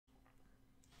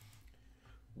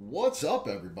What's up,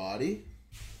 everybody?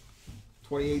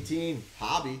 2018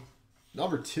 Hobby,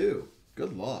 number 2.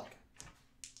 Good luck.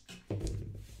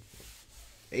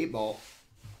 8 ball.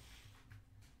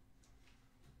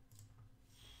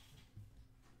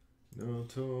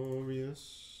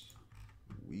 Notorious.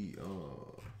 We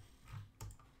are.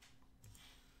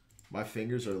 My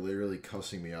fingers are literally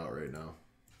cussing me out right now.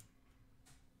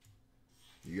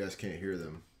 You guys can't hear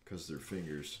them because they're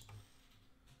fingers.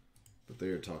 But they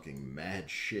are talking mad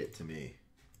shit to me.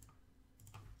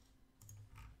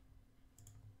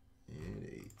 And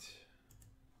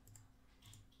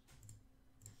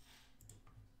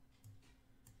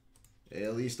 8.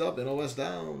 AL East up, NL West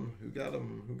down. Who got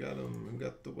him? Who got him? Who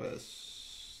got the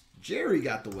West? Jerry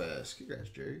got the West.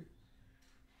 Congrats, Jerry.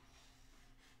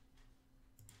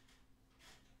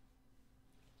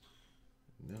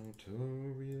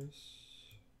 Notorious.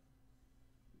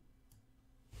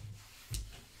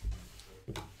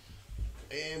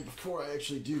 And before I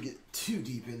actually do get too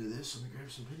deep into this, let me grab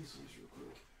some penny sleeves real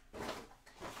quick.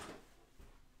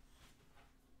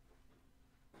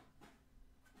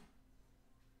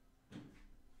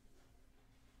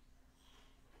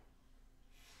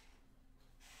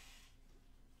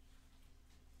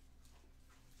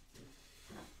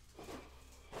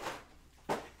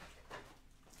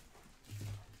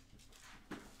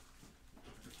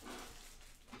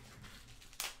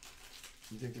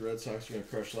 You think the Red Sox are going to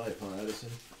crush life, huh, Edison?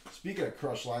 Speaking of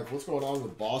crush life, what's going on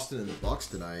with Boston and the Bucks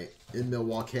tonight in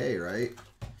Milwaukee, right?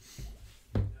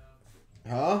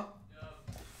 Huh?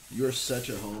 You're such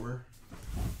a homer.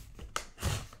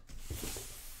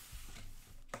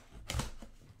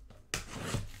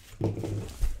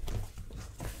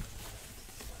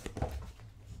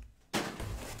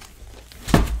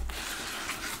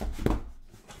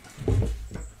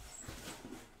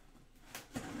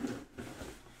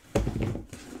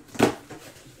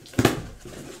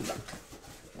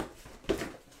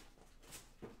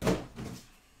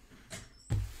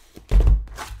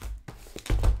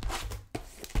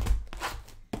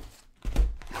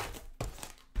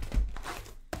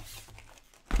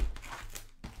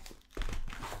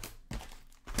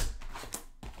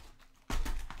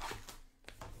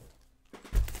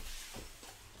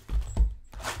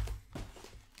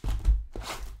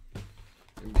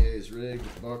 Is rigged.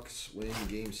 Bucks win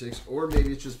game 6, or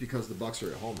maybe it's just because the Bucks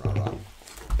are at home. Rah-rah.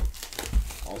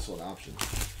 Also an option,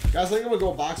 guys. I think I'm gonna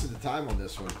go box at a time on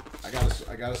this one. I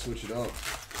gotta switch it up.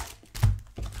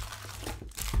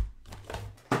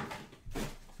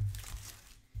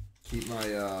 Keep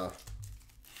my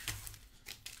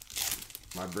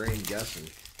my brain guessing.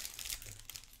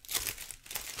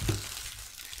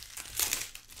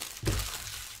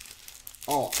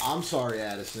 Oh, I'm sorry,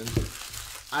 Addison.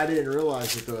 I didn't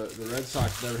realize that the Red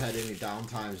Sox never had any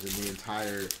downtimes in the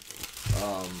entire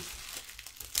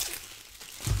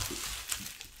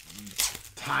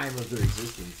time of their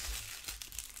existence.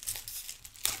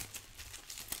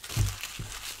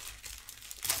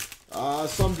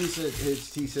 Some decent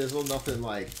hits, T-Sizzle. Nothing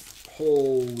like,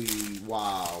 holy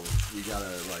wow, we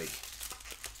gotta, like,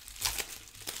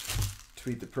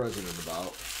 tweet the president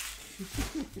about.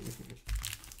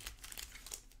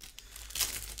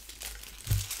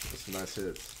 Some nice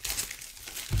hits.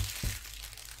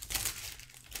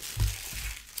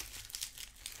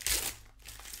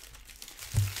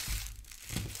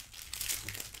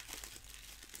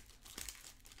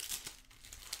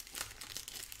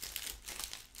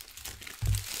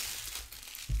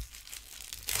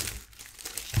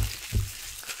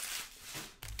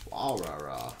 Wow,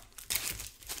 rah-rah.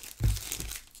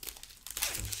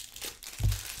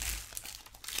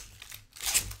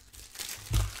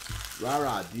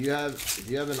 Rah-rah, do you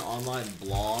have an online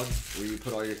blog where you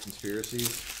put all your conspiracies?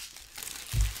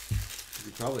 You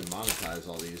could probably monetize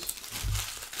all these.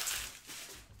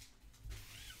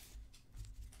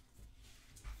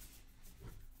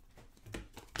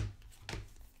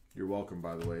 You're welcome,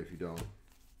 by the way, if you don't.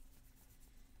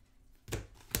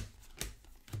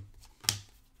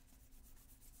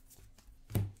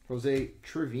 Jose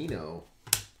Trevino,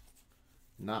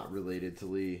 not related to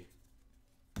Lee.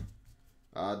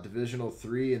 Divisional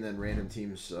 3 and then random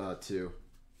teams 2.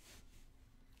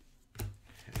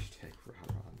 Hashtag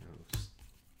rah-rah knows.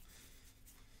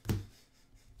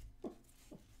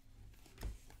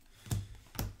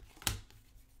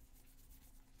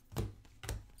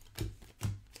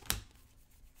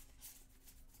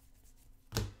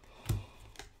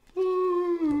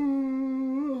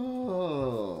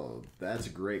 Oh, that's a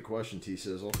great question,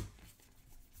 T-Sizzle.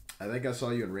 I think I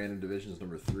saw you in random divisions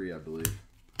number 3, I believe.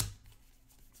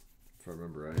 If I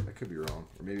remember right. I could be wrong.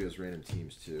 Or maybe it was random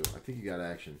teams too. I think you got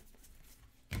action.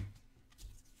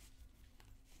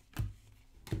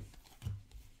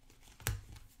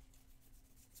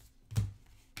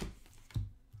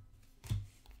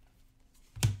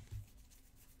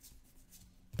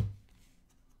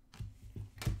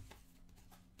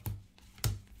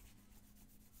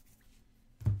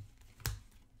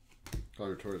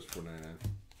 Connor Torres,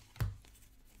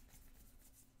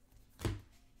 $4.99.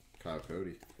 Kyle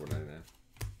Cody, $4.99.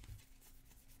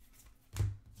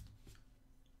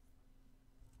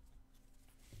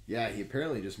 Yeah, he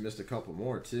apparently just missed a couple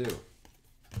more too.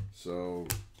 So,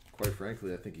 quite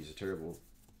frankly, I think he's a terrible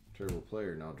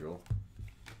player now, Joel.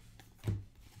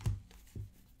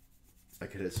 I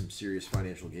could have some serious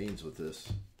financial gains with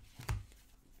this.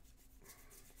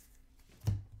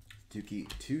 Dookie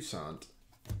Toussaint.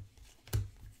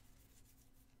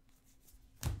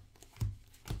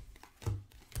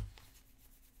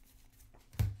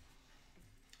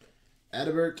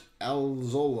 Adalbert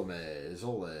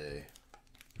Zole.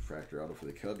 Fractor auto for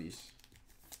the Cubbies.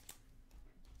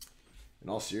 In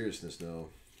all seriousness, though,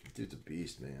 dude's a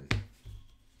beast, man.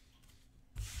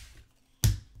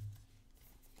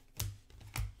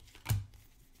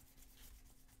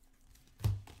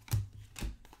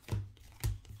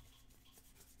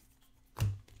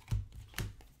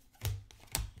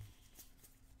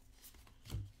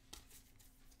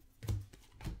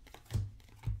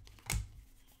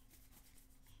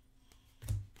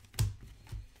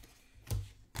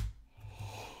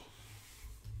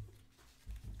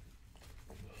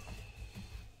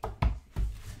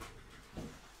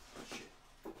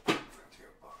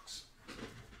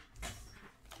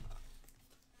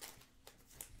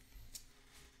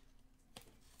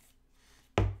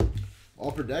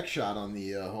 Upper deck shot on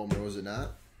the homer, was it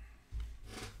not?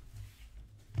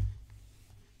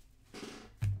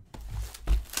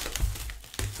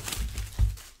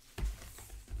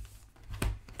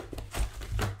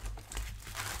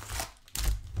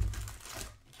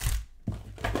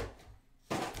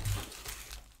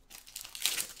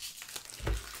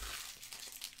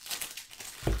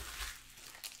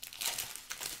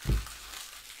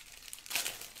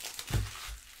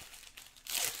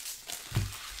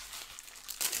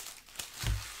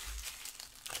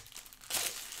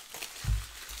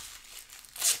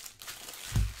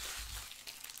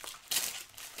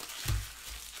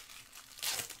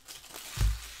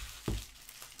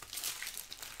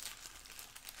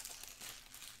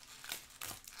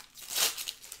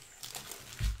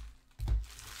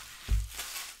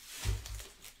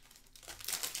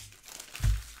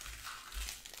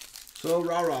 So,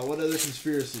 rah-rah, what other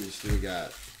conspiracies do we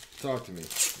got? Talk to me.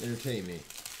 Entertain me.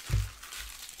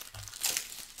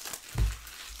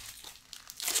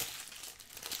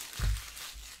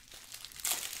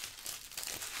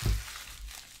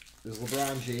 Is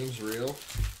LeBron James real?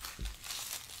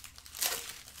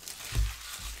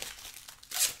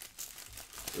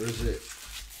 Or is it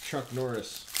Chuck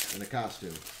Norris in a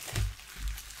costume?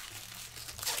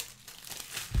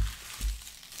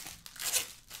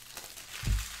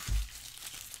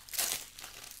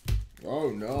 Oh,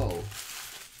 no.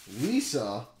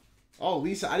 Lisa? Oh,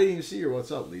 Lisa. I didn't even see her.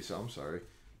 What's up, Lisa? I'm sorry.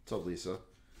 What's up, Lisa?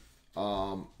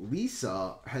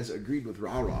 Lisa has agreed with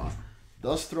Rah-Rah,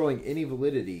 thus throwing any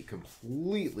validity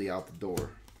completely out the door.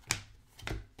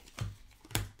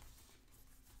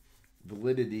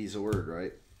 Validity is a word,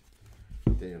 right?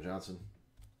 Daniel Johnson.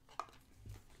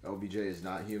 LBJ is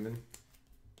not human.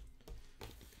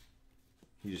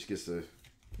 He just gets to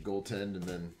goaltend and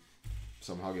then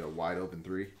somehow get a wide open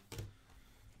 3.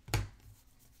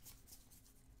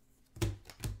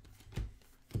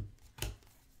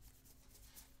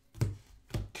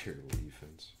 Terrible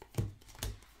defense.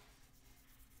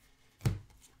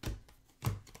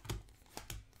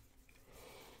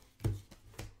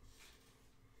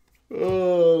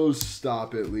 Oh,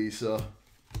 stop it, Lisa.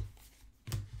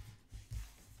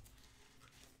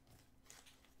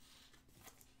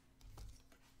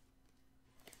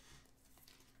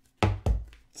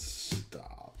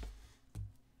 Stop.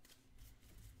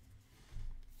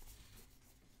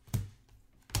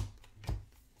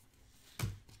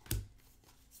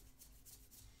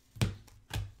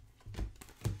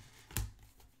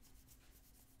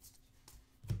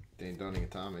 Dane Dunning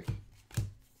Atomic.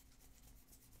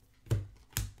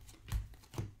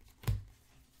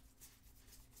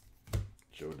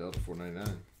 Joe Delta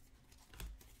 499.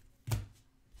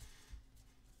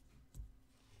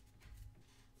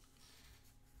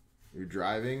 You're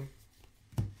driving.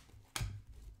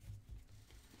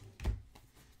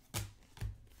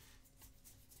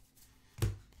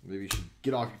 Maybe you should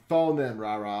get off your phone then,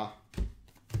 rah-rah.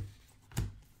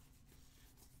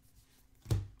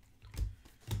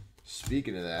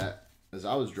 Speaking of that, as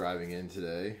I was driving in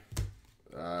today,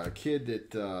 a kid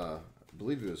that I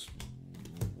believe he was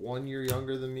 1 year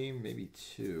younger than me, maybe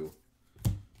 2,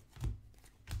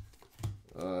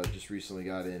 just recently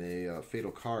got in a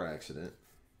fatal car accident.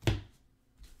 I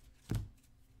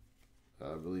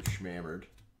believe schmammered.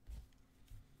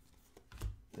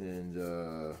 And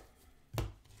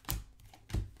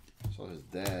saw his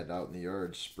dad out in the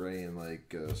yard spraying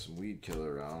like some weed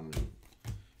killer around,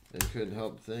 and couldn't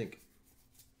help think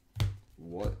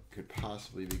what could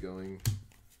possibly be going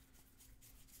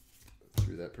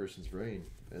through that person's brain.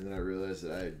 And then I realized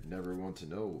that I never want to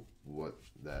know what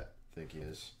that thinking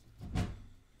is.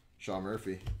 Sean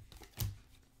Murphy.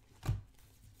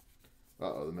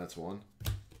 Uh-oh, the Mets won.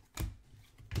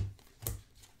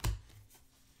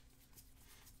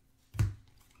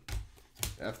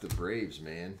 F the Braves,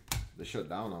 man. They shut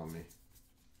down on me.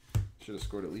 Should have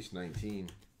scored at least 19.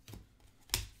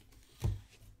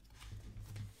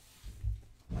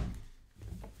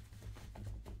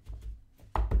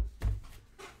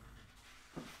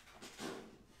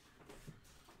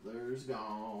 There's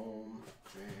gone.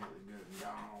 Fairly good and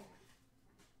gone.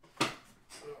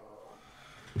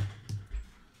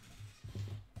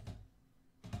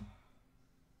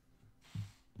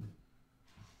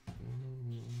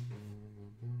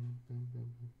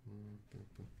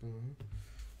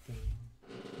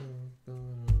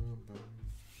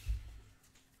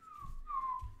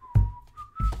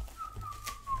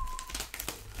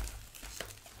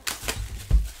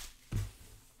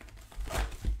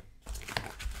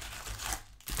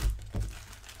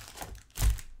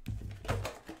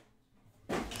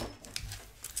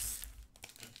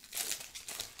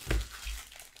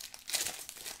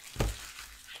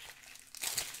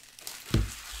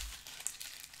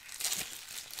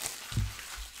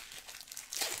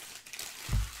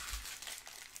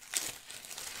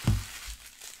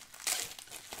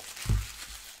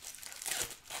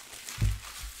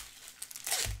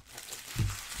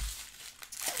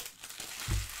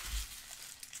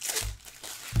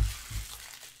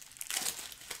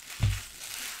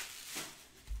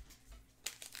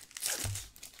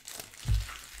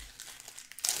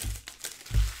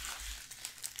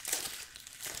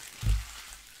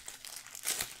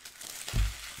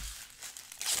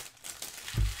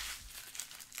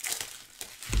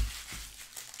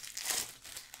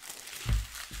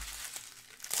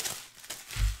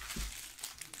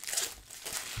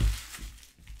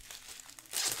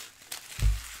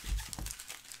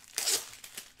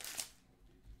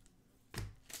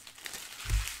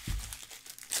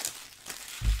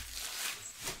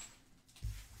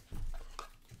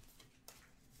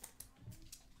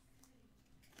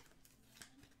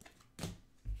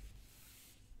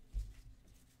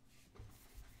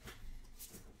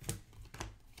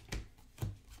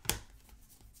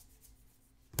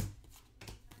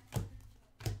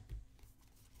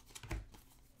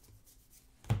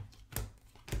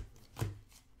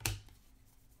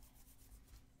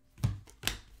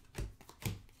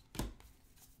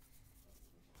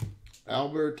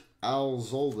 Albert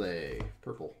Alzolay,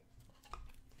 purple.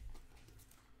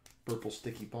 Purple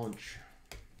sticky punch.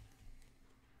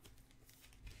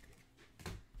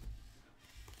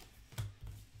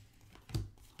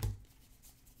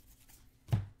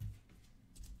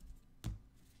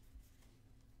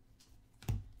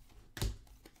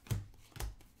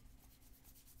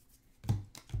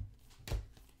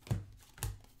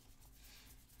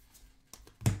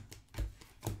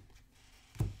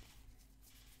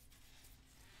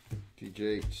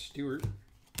 TJ Stewart.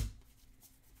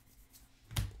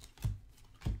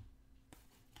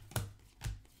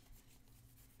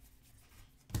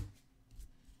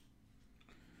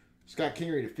 Scott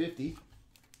Kingery to 50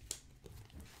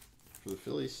 for the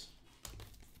Phillies.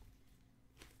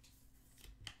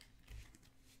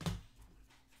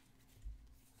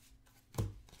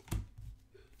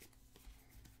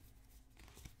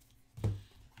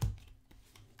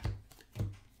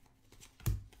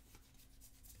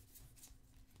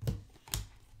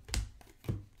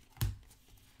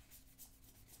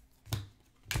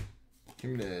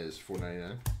 Jimenez,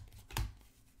 $4.99.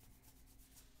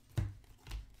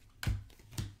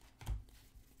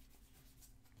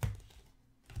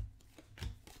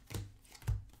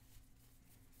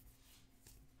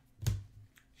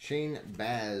 Shane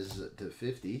Baz to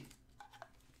 50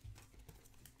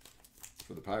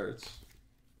 for the Pirates.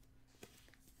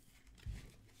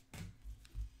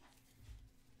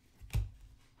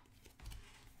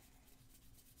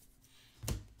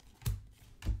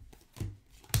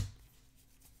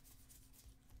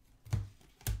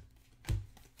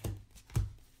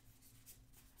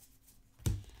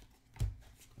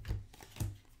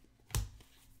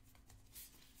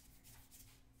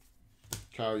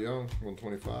 Kyle Young,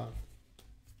 125.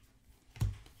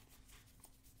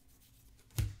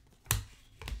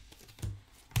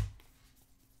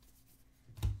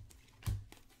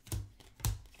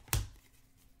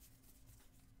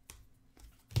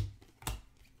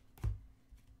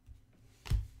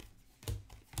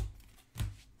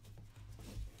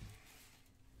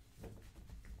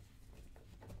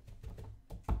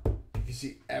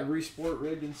 see every sport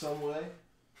rigged in some way.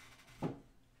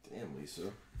 Damn, Lisa.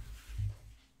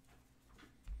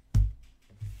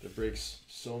 That breaks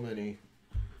so many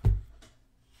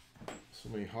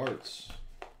hearts.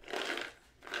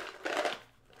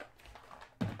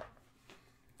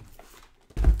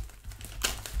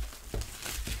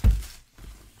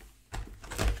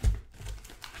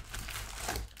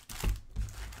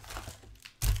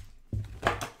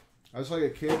 I was like a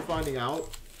kid finding out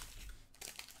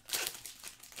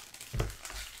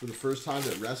for the first time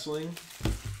that wrestling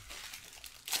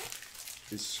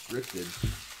is scripted.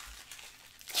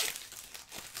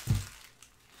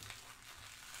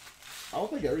 I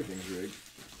don't think everything's rigged.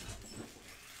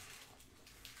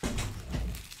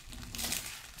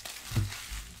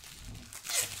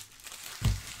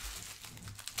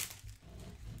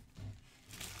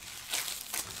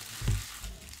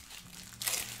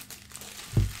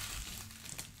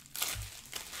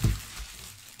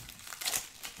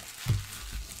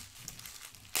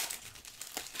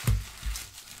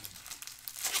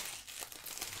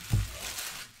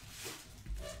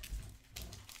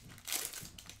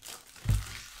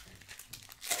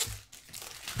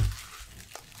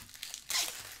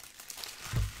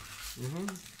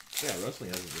 Yeah, wrestling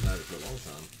hasn't been at it for a long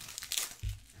time.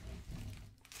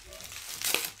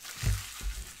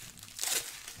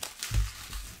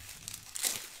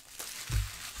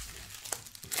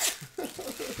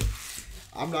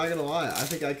 I'm not gonna lie, I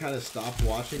think I kind of stopped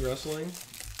watching wrestling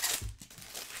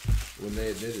when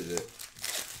they admitted it.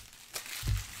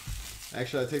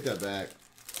 Actually, I take that back.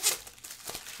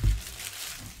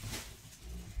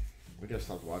 I think I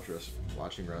stopped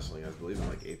watching wrestling, I believe, in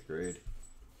like 8th grade.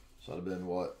 So that'd have been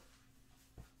what?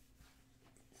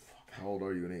 How old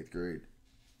are you in 8th grade?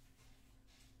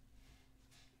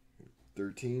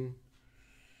 13?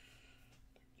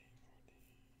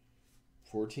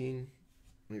 14?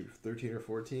 Maybe 13 or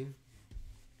 14?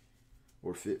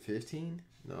 Or 15?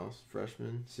 No,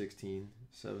 freshman, 16,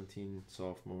 17,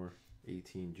 sophomore,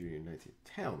 18, junior, 19.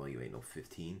 Hell no, you ain't no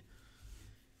 15.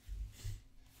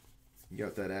 You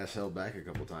got that ass held back a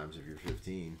couple times if you're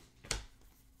 15.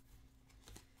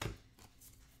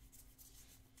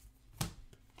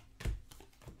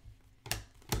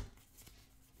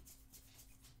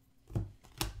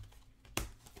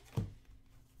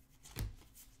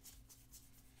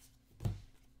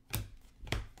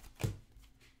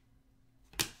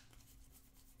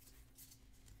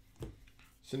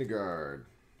 Syndergaard.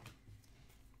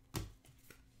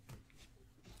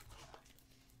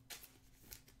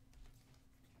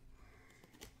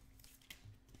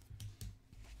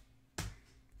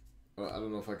 I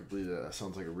don't know if I could believe that. That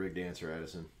sounds like a rigged answer,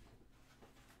 Addison.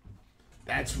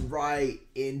 That's right,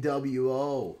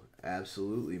 NWO.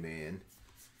 Absolutely, man.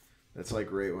 That's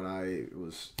like right when I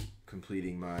was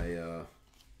completing my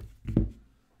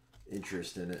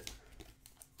interest in it.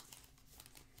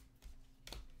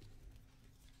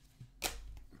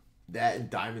 That and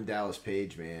Diamond Dallas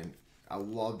Page, man. I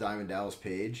love Diamond Dallas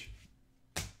Page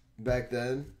back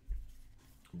then,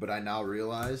 but I now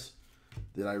realize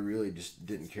that I really just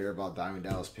didn't care about Diamond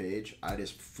Dallas Page. I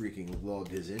just freaking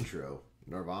loved his intro,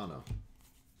 Nirvana.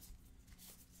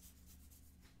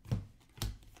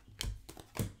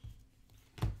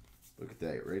 Look at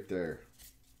that right there.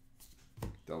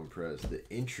 Delvin Perez. The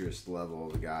interest level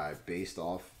of the guy based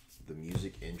off the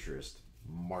music interest.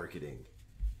 Marketing.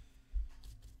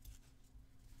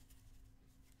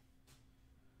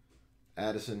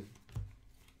 Addison,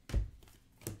 are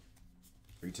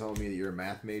you telling me that you're a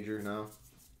math major now?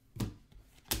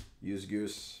 Use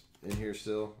Goose in here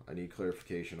still? I need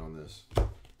clarification on this.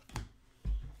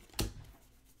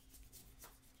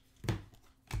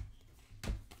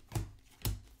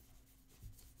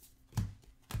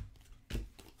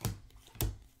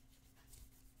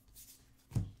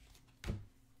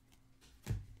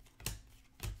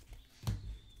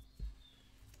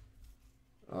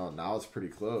 Oh, now it's pretty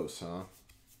close, huh?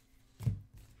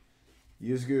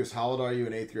 Use Goose, how old are you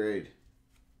in 8th grade?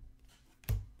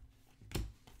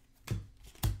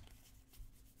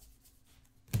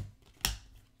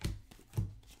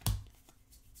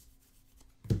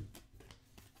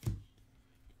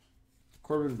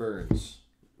 Corbin Burns,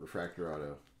 Refractor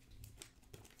Auto.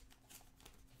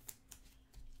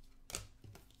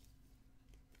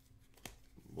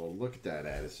 Well, look at that,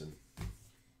 Addison.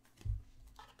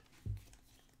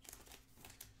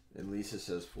 And Lisa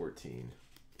says 14.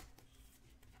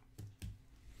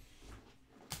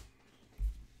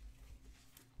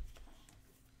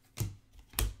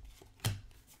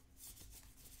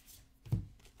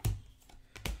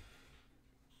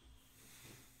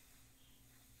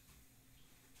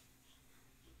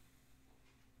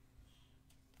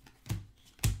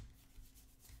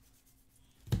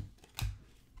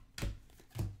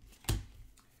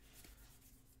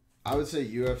 I would say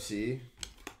UFC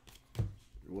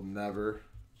will never,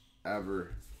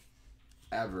 ever,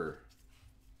 ever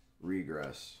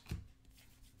regress.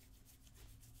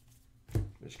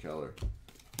 Mitch Keller.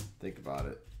 Think about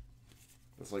it.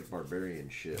 That's like barbarian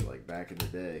shit. Like back in the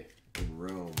day in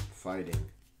Rome, fighting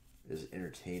is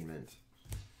entertainment.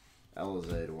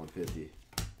 Alizé to 150.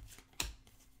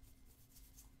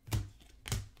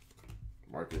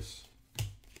 Marcus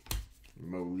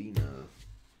Molina.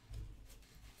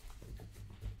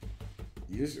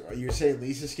 You're saying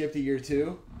Lisa skipped a year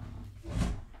too?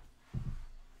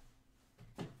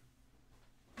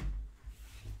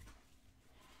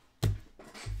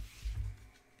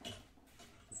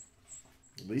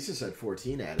 Lisa said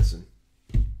 14, Addison.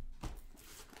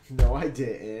 No, I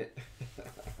didn't.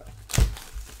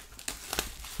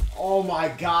 Oh my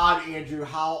God, Andrew,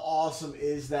 how awesome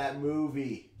is that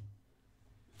movie?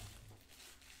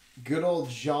 Good old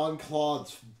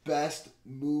Jean-Claude's best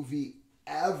movie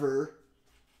ever.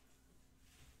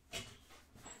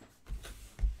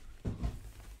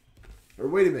 Or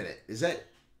wait a minute, is that...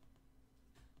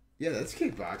 Yeah, that's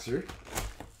Kickboxer.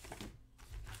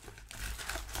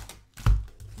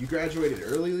 You graduated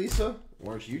early, Lisa?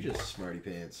 Or aren't you just smarty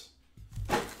pants?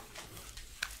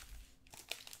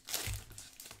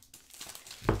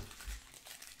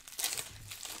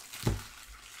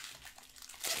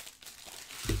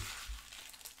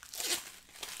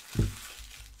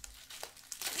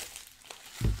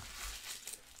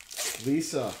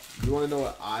 Lisa, you want to know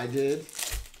what I did?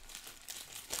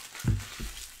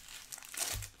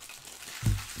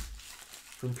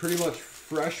 From pretty much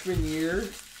freshman year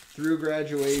through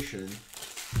graduation,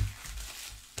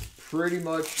 pretty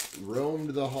much roamed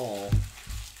the hall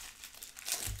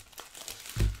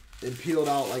and peeled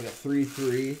out like a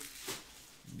 3-3.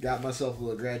 Got myself a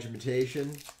little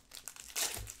graduation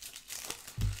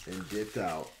and dipped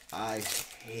out. I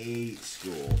hate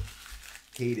school.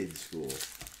 Hated school.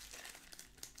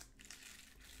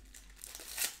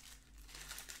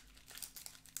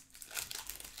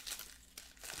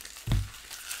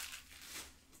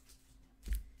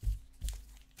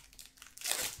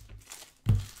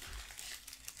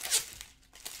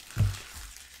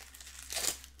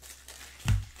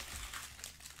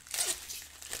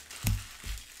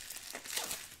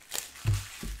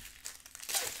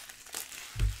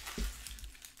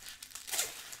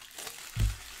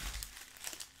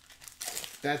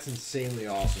 That's insanely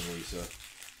awesome, Lisa.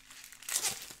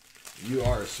 You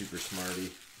are a super smarty.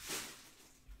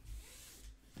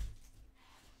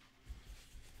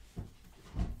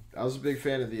 I was a big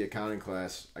fan of the accounting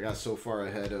class. I got so far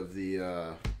ahead of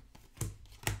the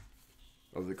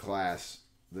class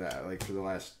that, like, for the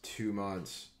last 2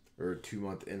 months or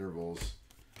 2-month intervals,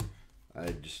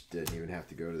 I just didn't even have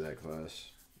to go to that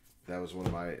class. That was one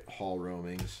of my hall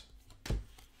roamings.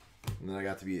 And then I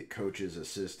got to be a coach's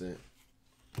assistant.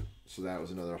 So that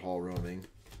was another hall roaming.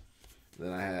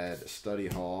 Then I had study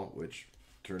hall, which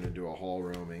turned into a hall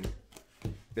roaming.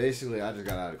 Basically, I just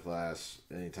got out of class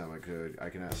anytime I could. I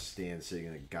cannot stand sitting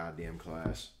in a goddamn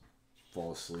class.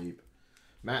 Fall asleep.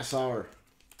 Matt Sauer.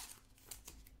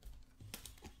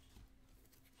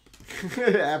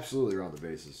 Absolutely on the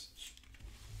bases.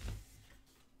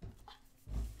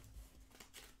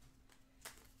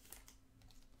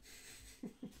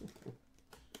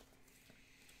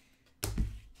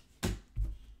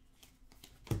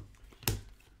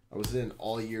 I was in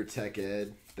all-year tech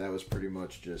ed. That was pretty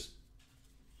much just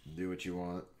do what you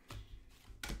want.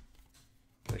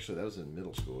 Actually, that was in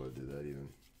middle school. I did that even.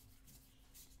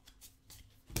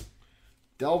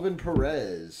 Delvin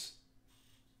Perez.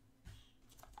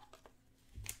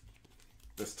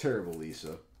 That's terrible,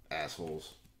 Lisa.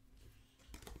 Assholes.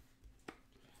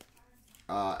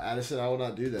 Addison, I will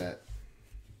not do that.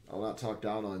 I will not talk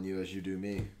down on you as you do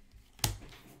me.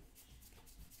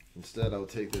 Instead, I will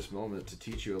take this moment to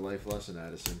teach you a life lesson,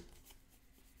 Addison.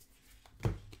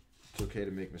 It's okay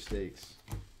to make mistakes.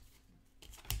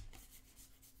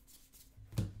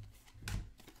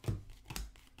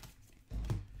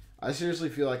 I seriously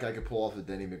feel like I could pull off a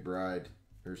Danny McBride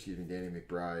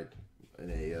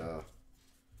in a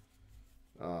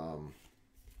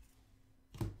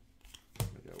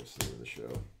what's the name of the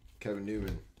show? Kevin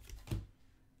Newman,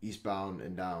 Eastbound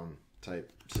and Down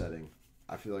type setting.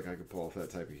 I feel like I could pull off that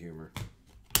type of humor.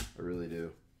 I really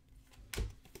do.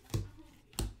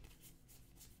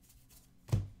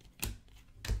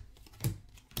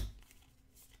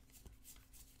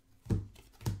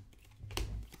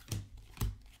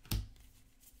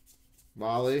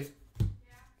 Molly? Yeah?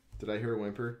 Did I hear a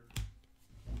whimper?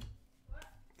 What?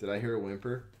 Did I hear a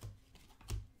whimper?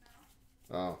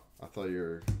 No. Oh, I thought you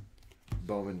were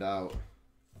Bowmaned out.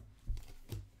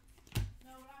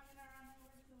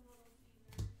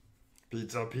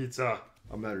 Pizza, pizza.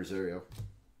 I'm at Rosario.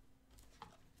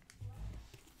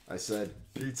 I said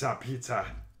pizza, pizza.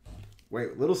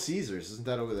 Wait, Little Caesars, isn't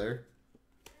that over there?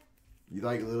 You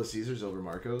like Little Caesars over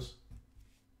Marco's?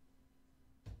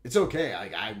 It's okay.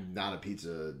 I'm not a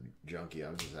pizza junkie.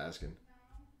 I'm just asking.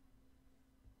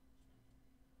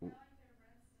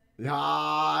 Yeah,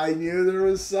 I knew there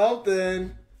was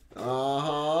something.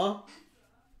 Uh-huh.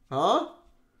 Huh?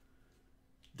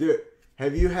 Dude,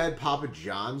 have you had Papa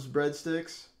John's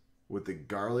breadsticks with the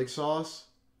garlic sauce?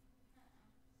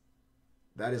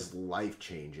 That is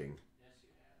life-changing.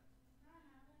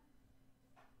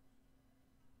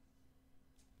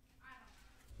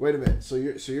 Wait a minute. So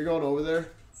you're going over there?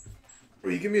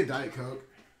 Will you give me a Diet Coke?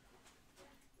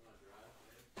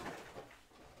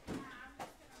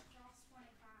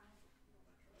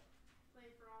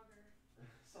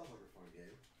 Sounds like a fun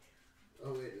game.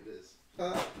 Oh wait, it is.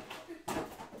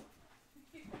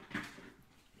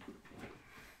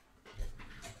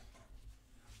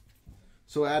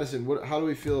 So Addison, how do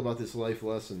we feel about this life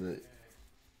lesson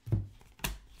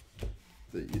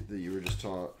that you were just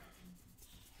taught?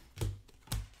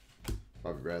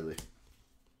 Bobby Bradley.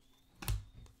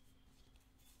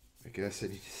 I guess I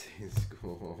need to stay in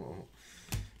school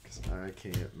because I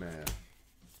can't math.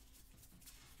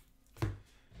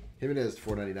 Jimenez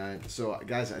 $4.99. So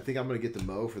guys, I think I'm gonna get the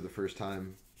Mo for the first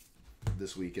time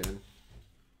this weekend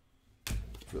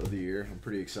for the year. I'm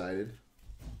pretty excited.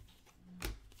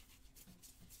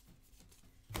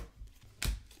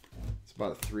 It's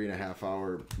about a 3.5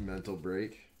 hour mental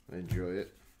break. I enjoy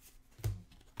it.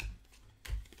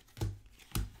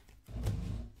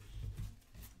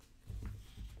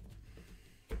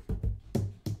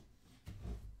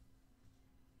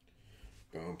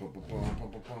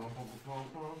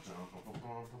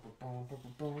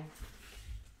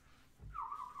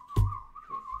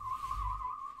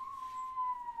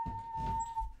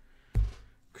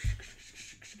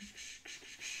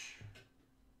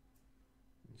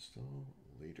 Install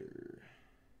later.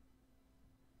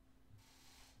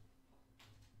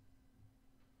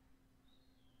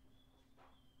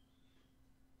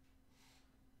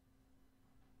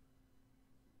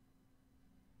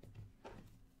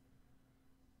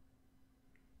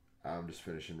 I'm just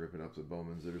finishing ripping up the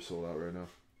Bowmans that are sold out right now.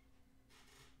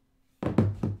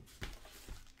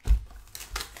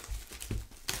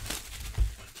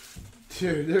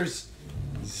 Dude, there's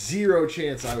zero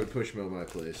chance I would push mode my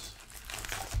place.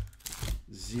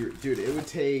 Zero. Dude, it would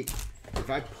take... If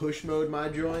I push mode my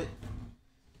joint...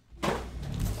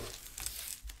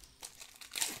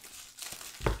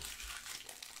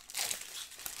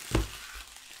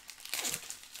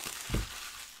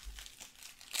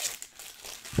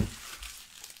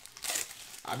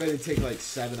 I bet it'd take like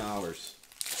 7 hours.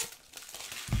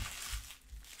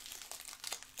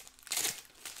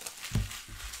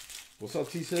 What's up,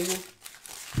 T-Signal?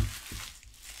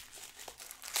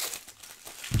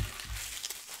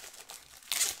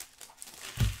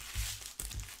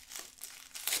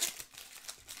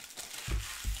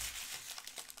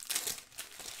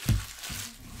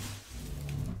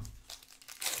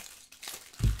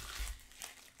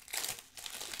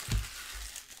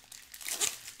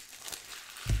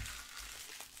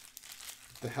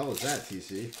 The hell is that,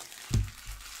 TC?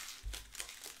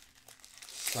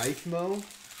 Scythe Mow?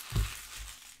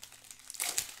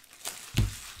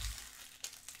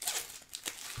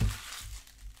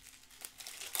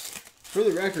 For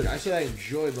the record, I said I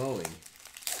enjoy mowing.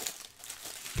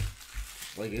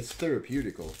 Like, it's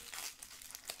therapeutical.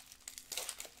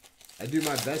 I do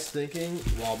my best thinking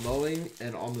while mowing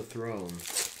and on the throne.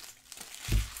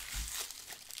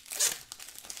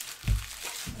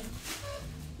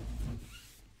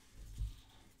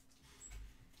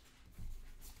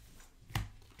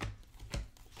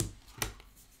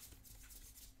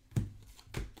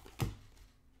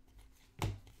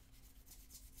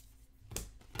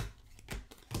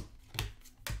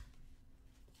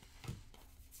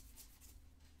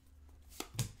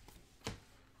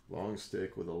 Long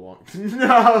stick with a long...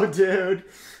 No, dude!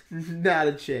 Not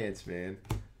a chance, man.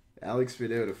 Alex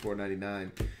Video to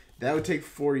 $4.99. That would take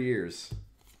 4 years.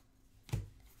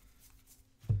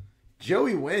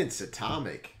 Joey Wentz,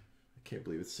 Atomic. I can't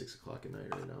believe it's 6 o'clock at night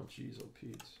right now. Jeez, oh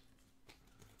Pete's.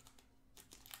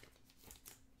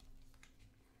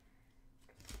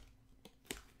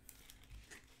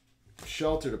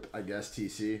 Sheltered, I guess,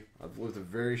 TC. I've lived a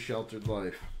very sheltered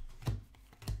life.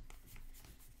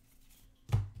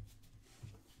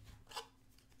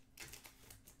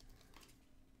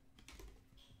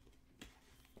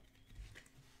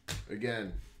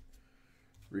 Again,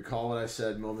 recall what I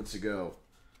said moments ago.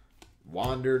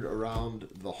 Wandered around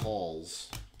the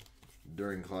halls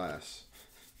during class.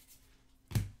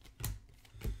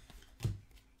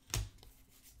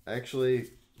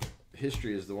 Actually,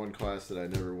 history is the one class that I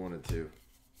never wanted to.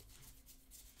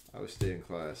 I would stay in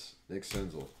class. Nick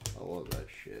Senzel. I love that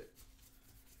shit.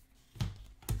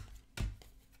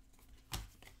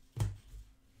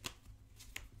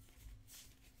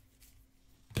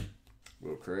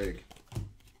 Will Craig.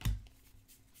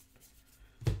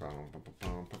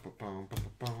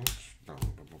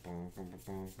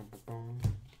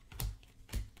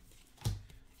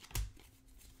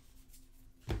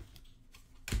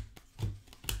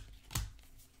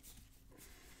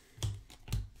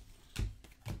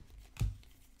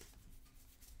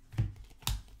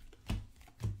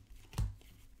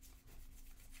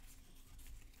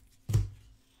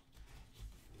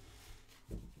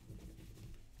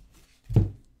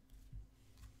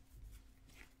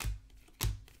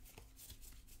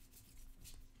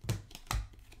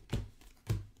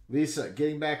 Lisa,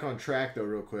 getting back on track though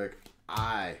real quick.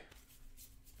 I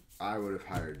would have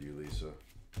hired you, Lisa.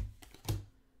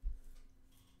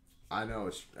 I know,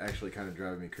 it's actually kind of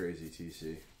driving me crazy,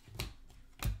 TC.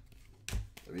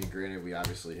 I mean, granted, we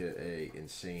obviously hit a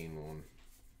insane one.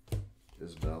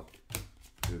 Isabel.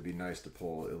 It would be nice to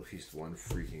pull at least one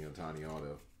freaking Otani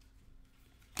auto.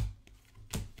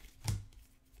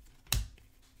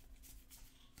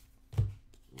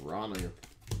 Ronnie.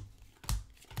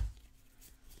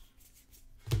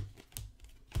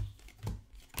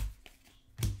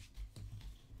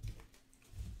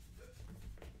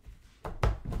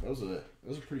 That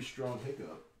was a pretty strong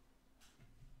hiccup.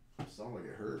 Sounded like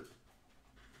it hurt.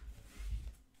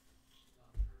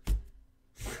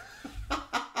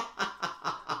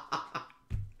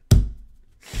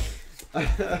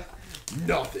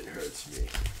 Nothing hurts me.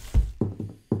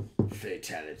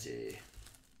 Fatality.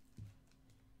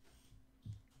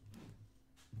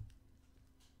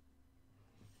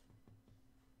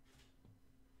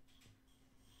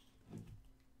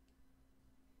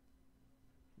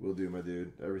 Will do, my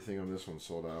dude. Everything on this one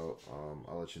sold out.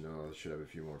 I'll let you know. I should have a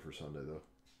few more for Sunday, though.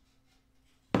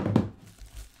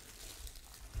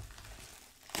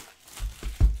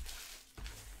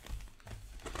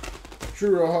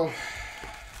 True, Rojo.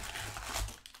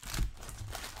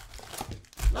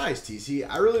 Nice, TC.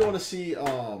 I really want to see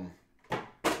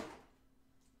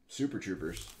Super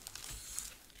Troopers.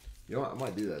 You know what? I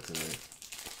might do that tonight.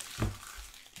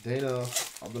 Dana,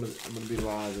 I'm gonna be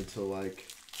live until like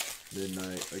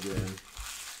midnight again.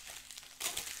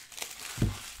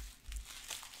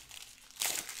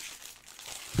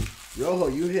 Rojo,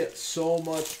 you hit so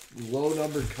much low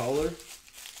numbered color.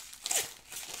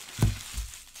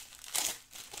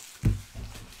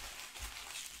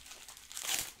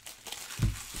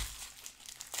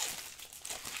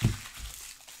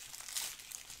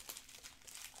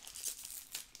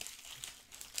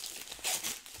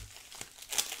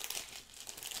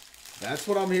 That's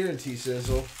what I'm hearing,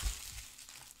 T-Sizzle.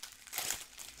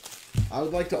 I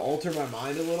would like to alter my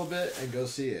mind a little bit and go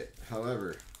see it.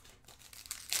 However,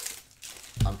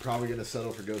 I'm probably going to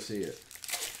settle for go see it.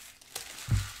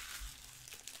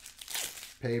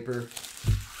 Paper.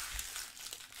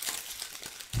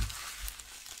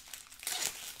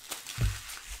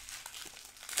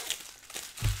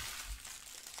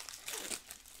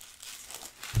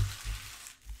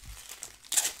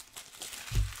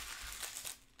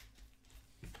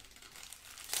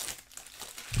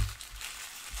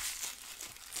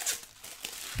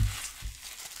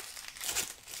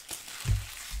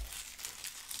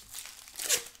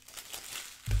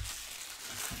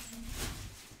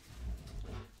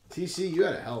 TC, you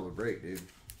had a hell of a break, dude.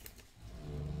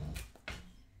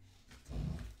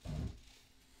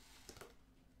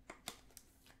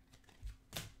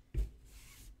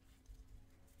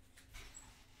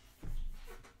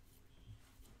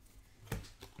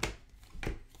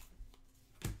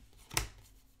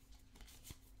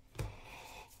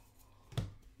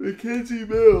 Mackenzie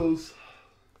Mills.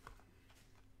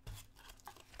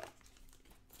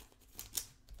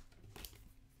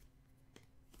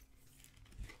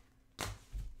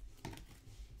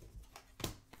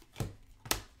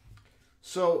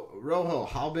 So, Rojo,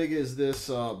 how big is this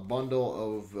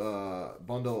bundle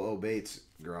of Bates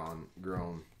grown?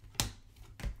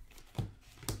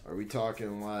 Are we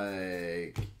talking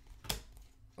like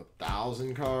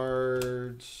 1,000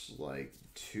 cards, like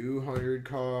 200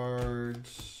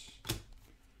 cards,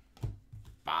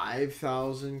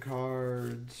 5,000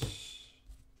 cards,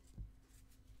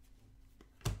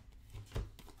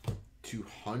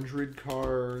 200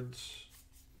 cards?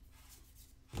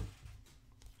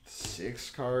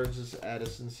 6 cards, as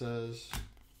Addison says.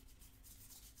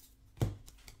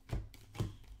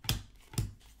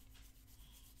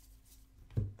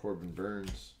 Corbin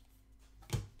Burns.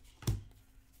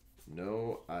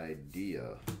 No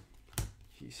idea,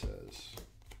 he says.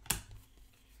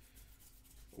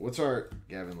 What's our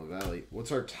Gavin LaValle?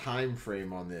 What's our time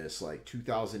frame on this? Like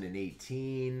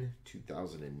 2018,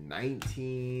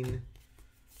 2019,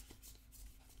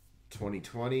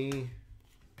 2020.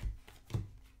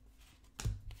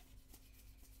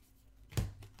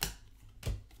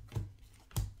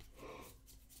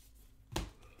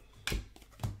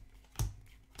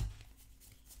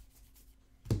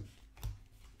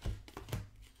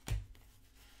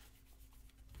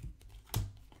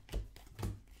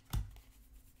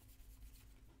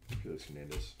 Felix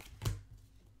Hernandez.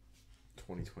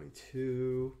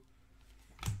 2022.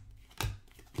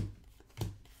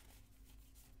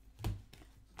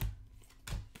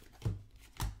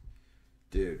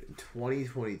 Dude, in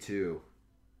 2022,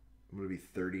 I'm going to be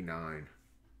 39.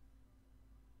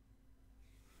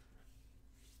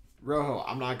 Rojo,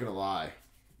 I'm not going to lie.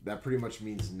 That pretty much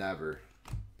means never.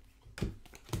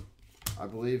 I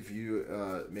believe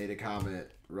you made a comment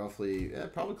roughly,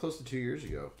 probably close to 2 years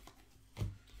ago.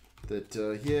 That,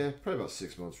 yeah, probably about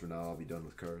 6 months from now, I'll be done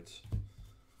with cards.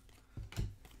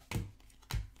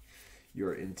 You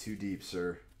are in too deep,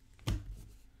 sir.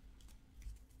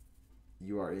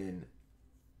 You are in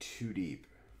too deep.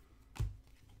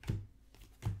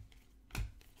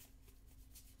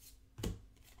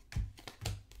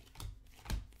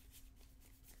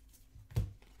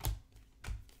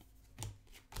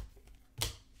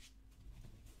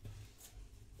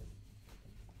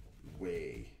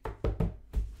 Way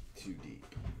too deep.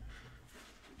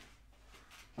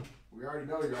 We already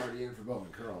know you're already in for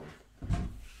Bowman Chrome.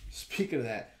 Speaking of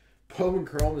that, Bowman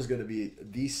Chrome is going to be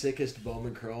the sickest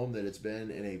Bowman Chrome that it's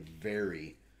been in a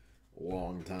very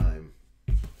long time.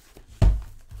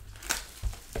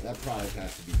 That product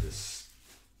has to be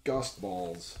disgust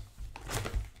balls.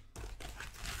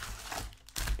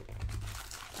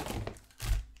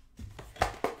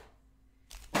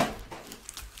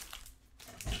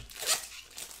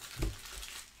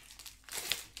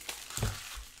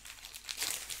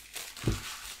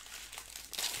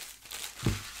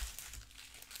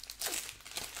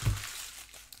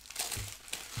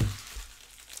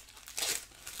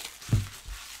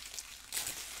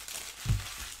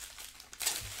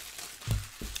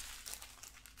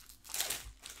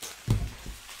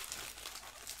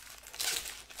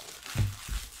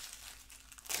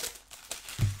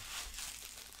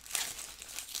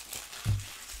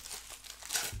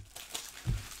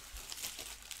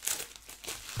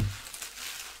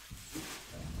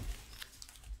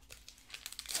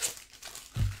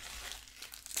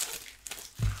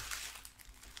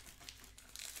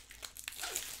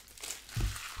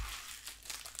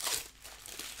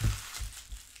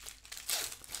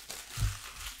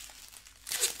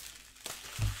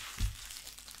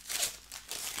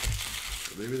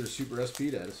 Maybe they're super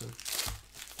SP'd, Edison.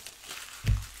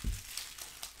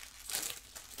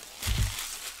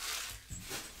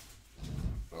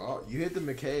 Oh, you hit the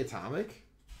McKay Atomic?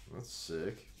 That's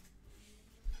sick.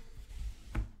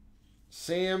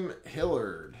 Sam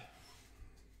Hillard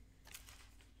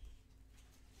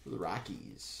for the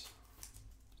Rockies.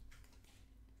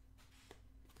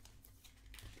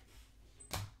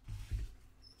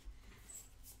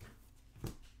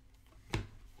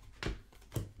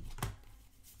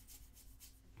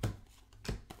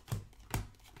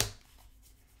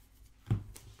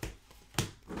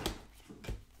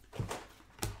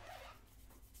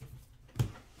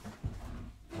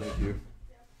 Thank you.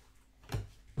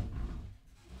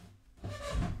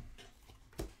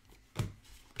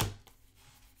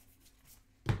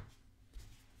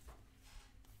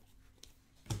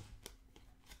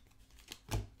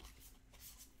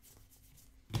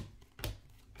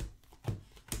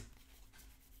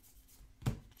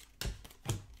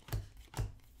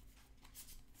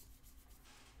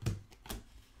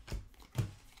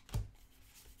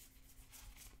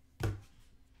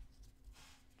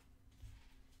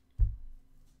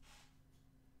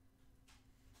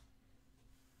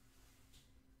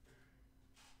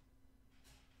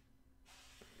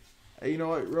 Hey, you know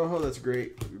what, Rojo? That's a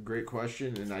great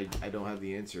question, and I don't have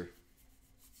the answer.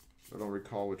 I don't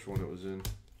recall which one it was in.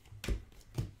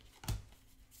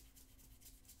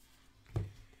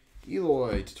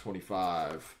 Eloy to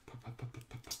 25.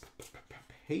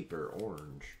 Paper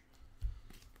orange.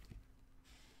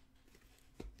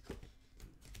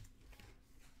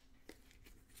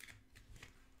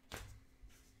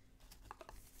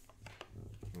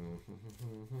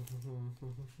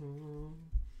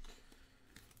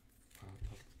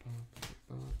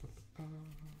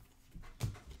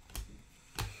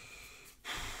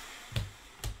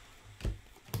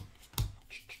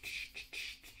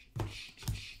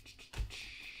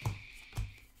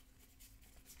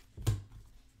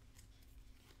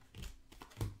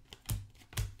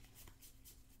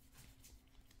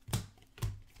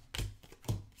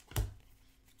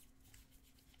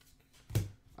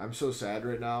 I'm so sad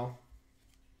right now,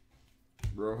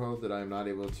 Rojo, that I'm not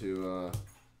able to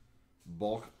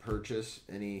bulk purchase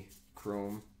any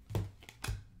Chrome.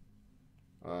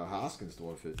 Hoskins to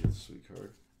 150. That's a sweet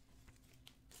card.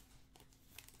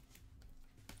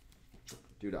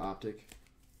 Due to Optic.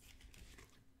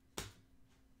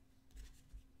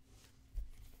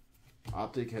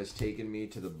 Optic has taken me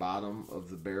to the bottom of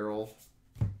the barrel.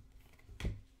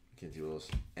 Can't do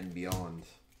those. And beyond.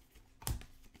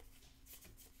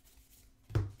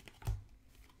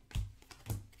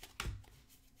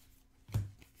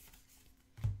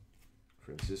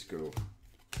 Francisco.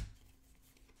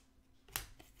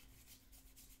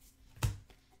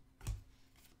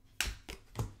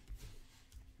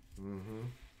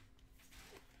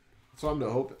 So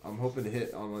I'm hoping to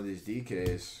hit on one of these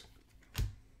DKs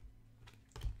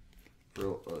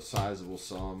for a sizable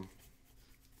sum.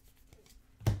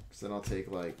 Cause then I'll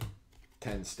take like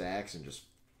 10 stacks and just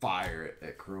fire it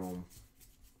at Chrome.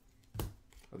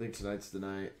 I think tonight's the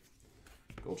night.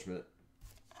 Goldschmidt.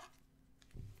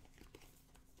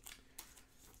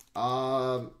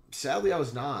 Sadly I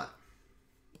was not.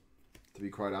 To be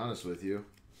quite honest with you.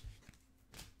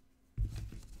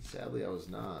 Sadly I was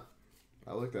not.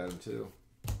 I looked at him too.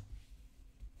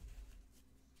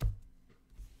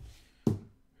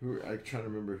 I'm trying to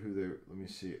remember who they. Let me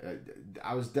see.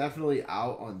 I was definitely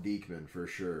out on Diekman for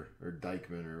sure, or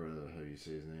Dykman, or whatever how you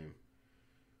say his name.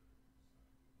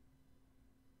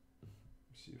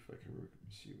 Let's see if I can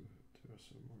see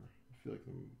some more. I feel like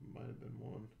there might have been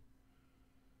one.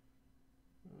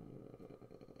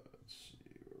 Let's see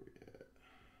where we at.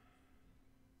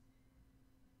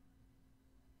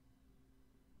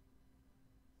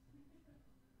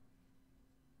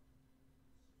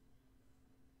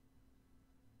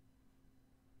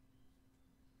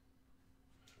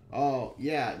 Oh,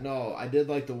 yeah, no, I did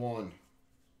like the one.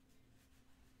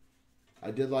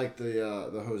 I did like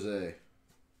the Jose.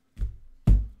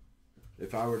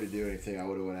 If I were to do anything, I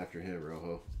would have went after him,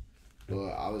 Rojo. But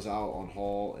I was out on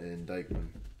Hall and Dykman.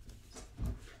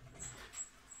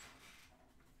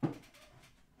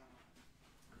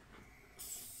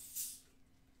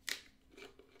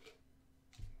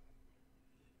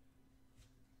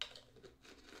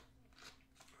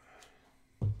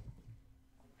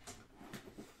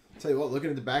 Tell you what, looking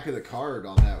at the back of the card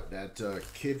on that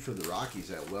kid for the Rockies,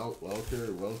 that Welker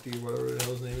or Welky, whatever the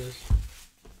hell his name is.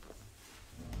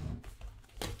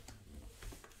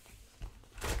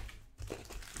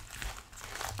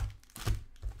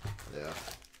 Yeah.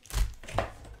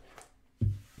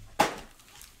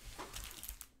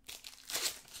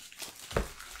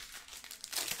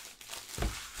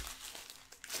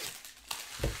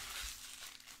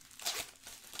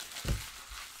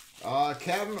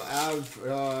 Captain, I've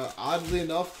oddly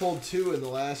enough pulled 2 in the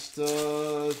last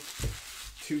 2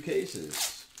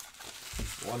 cases.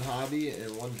 1 hobby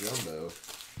and 1 jumbo.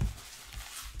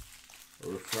 A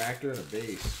refractor and a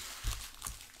base.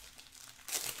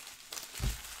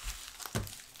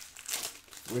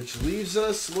 Which leaves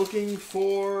us looking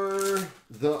for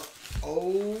the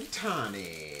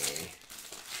Ohtani.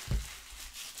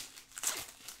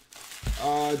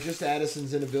 Just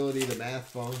Addison's inability to math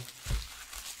phone.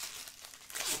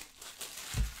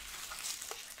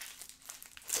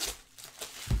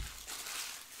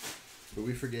 But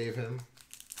we forgave him.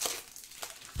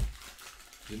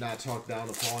 Did not talk down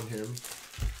upon him.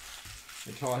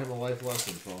 And taught him a life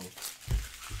lesson, phone.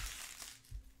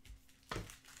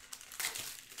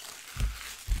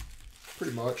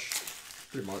 Pretty much.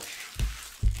 Pretty much.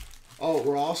 Oh,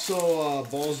 we're also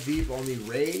balls deep on the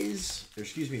Rays. Or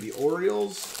excuse me, the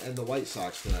Orioles and the White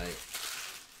Sox tonight.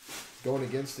 Going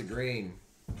against the grain.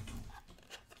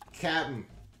 Captain.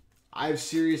 I have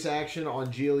serious action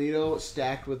on Giolito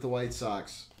stacked with the White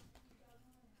Sox.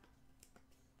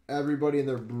 Everybody and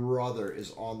their brother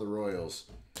is on the Royals.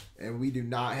 And we do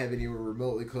not have anywhere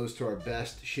remotely close to our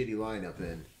best shitty lineup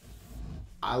in.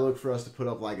 I look for us to put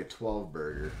up like a 12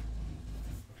 burger.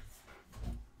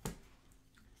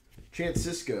 Chance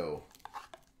Cisco.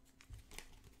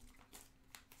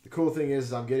 The cool thing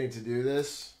is I'm getting to do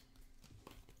this.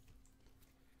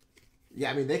 Yeah,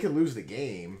 I mean, they could lose the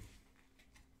game.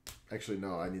 Actually,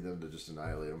 no, I need them to just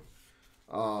annihilate them.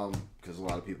 Because a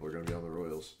lot of people are going to be on the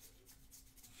Royals.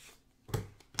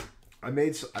 I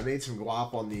made some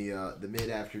guap on the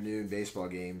mid-afternoon baseball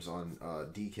games on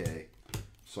DK.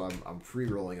 So I'm free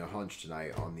rolling a hunch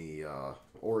tonight on the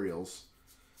Orioles.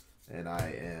 And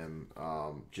I am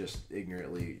just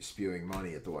ignorantly spewing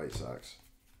money at the White Sox.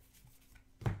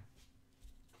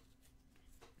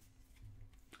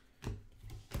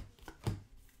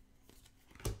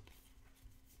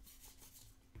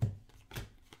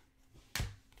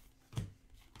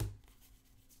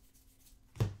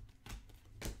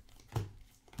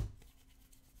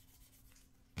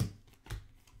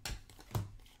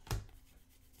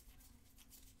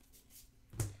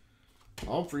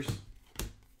 Humphries.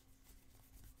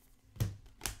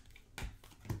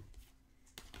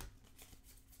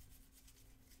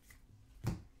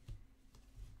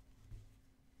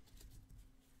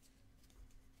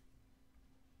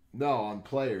 No, on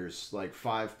players, like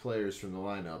 5 players from the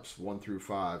lineups, 1 through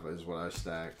 5 is what I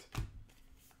stacked.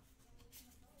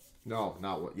 No,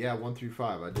 not what. Yeah, 1 through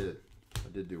 5. I did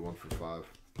do 1 for 5.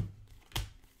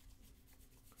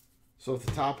 So if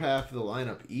the top half of the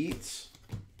lineup eats,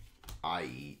 I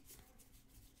eat.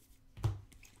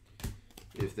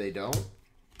 If they don't,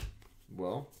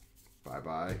 well,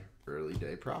 bye-bye early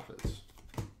day profits.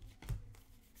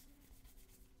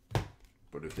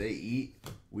 But if they eat,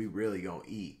 we really gonna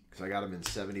eat. Because I got them in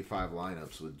 75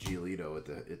 lineups with Giolito at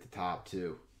the top,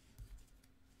 too.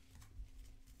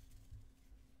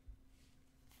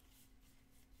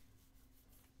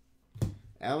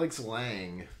 Alex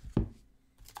Lang.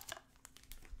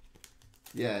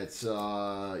 Yeah, it's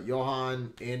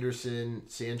Johan, Anderson,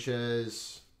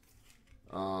 Sanchez,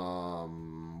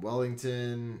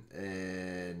 Wellington,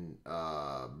 and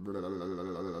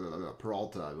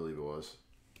Peralta, I believe it was.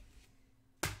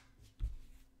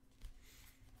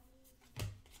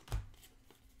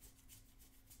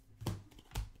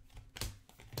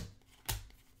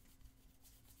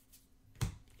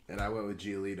 And I went with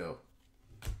Giolito.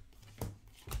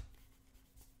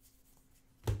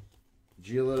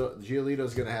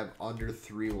 Giolito's going to have under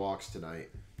 3 walks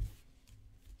tonight.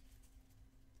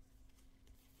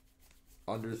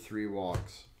 Under 3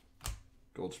 walks.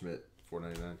 Goldschmidt,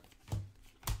 $4.99.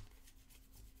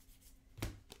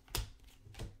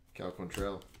 Cal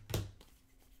Quantrill.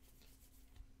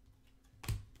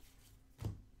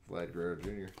 Vlad Guerrero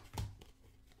Jr.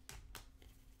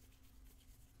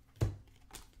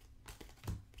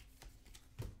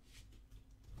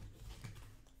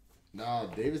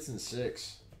 No, Davidson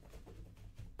 6.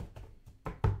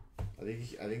 I think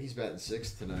he's batting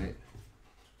 6th tonight.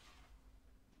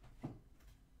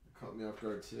 Caught me off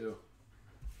guard too.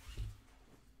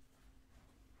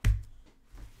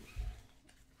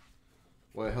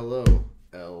 Why, hello,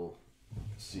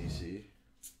 LCC.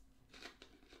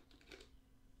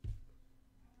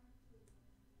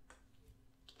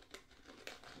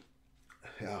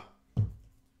 Yeah.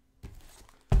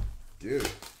 Dude.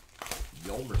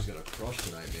 Yolmer's gonna crush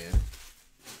tonight, man.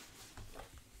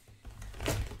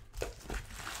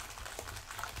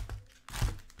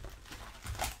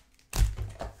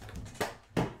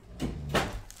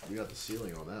 We got the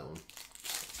ceiling on that one.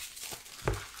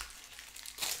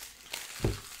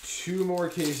 2 more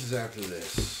cases after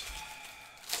this.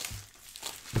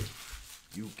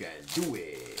 You can do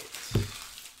it.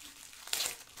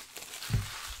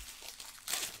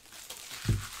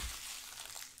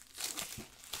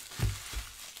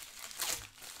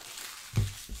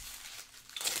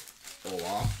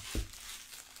 Hola.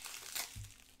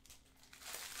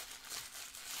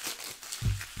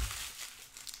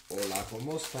 Hola,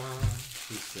 ¿cómo está?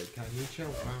 Dice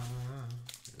Canichapa.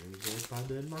 El golpa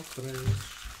del mastre.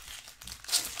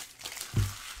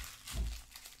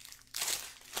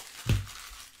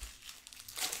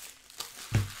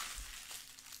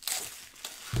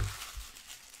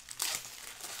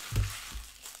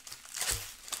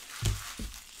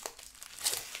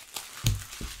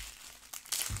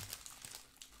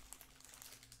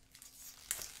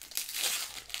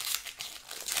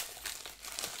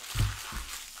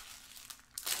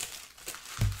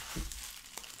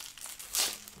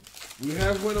 We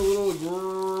have went a little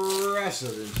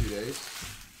aggressive in 2 days.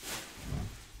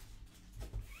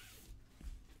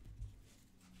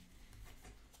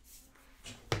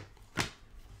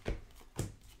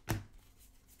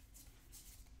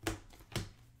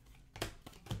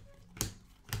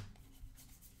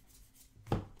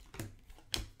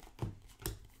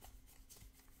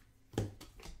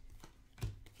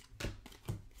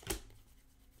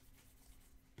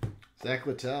 Zach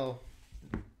Littell.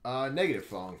 Negative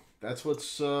Fong. That's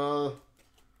what's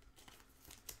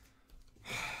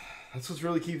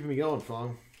really keeping me going,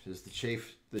 Fong. Is the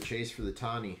chase for the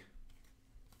Tani.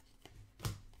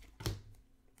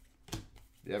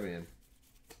 Yeah, man.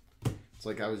 It's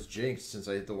like I was jinxed since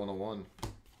I hit the 101.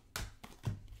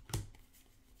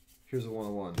 Here's a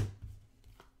 101.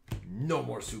 No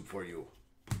more soup for you.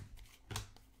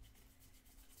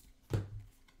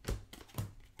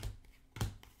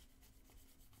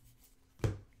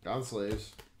 Gone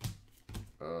Slaves.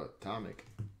 Atomic.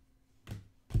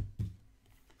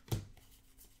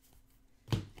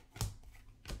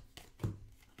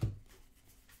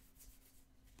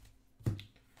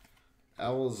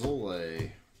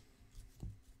 Alazole.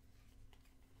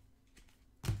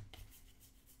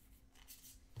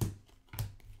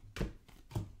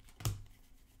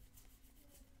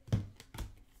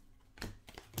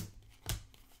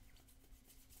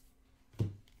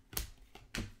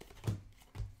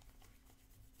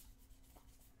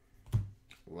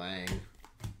 Lang.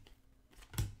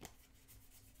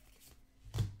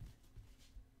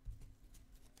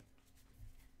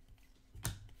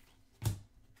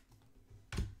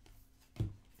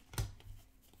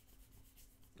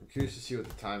 I'm curious to see what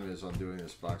the time is on doing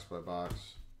this box by box.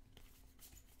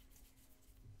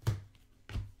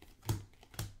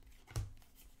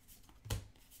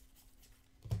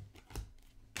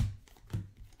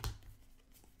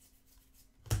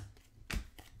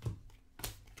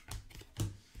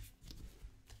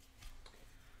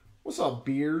 What's up,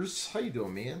 Beers? How you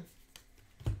doing, man?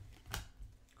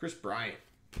 Chris Bryant,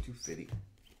 250.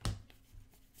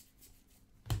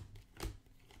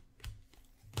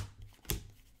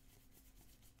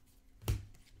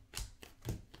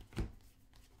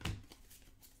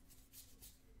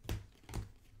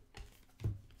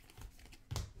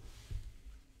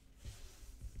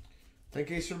 Ten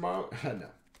case tomorrow? No. I'm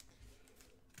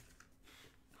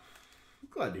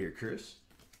glad to hear, Chris.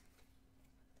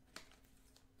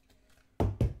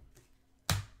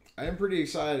 I am pretty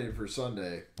excited for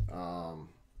Sunday.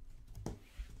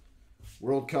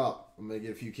 World Cup. I'm going to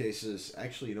get a few cases.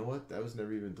 Actually, you know what? That was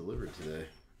never even delivered today.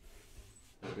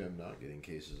 Maybe I'm not getting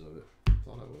cases of it.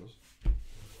 Thought I was.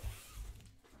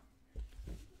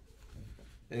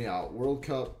 Anyhow, World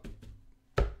Cup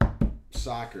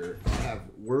soccer. I have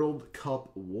World Cup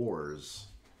Wars.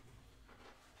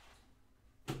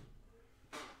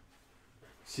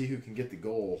 See who can get the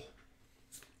goal.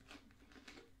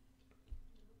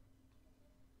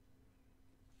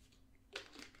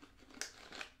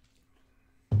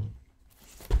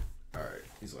 Alright,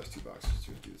 these last two boxes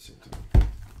are going to do the same thing.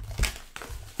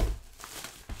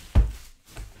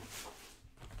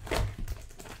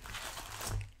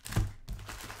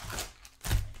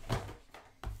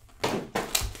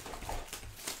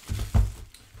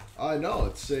 No,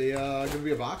 it's a going to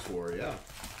be a box war, yeah.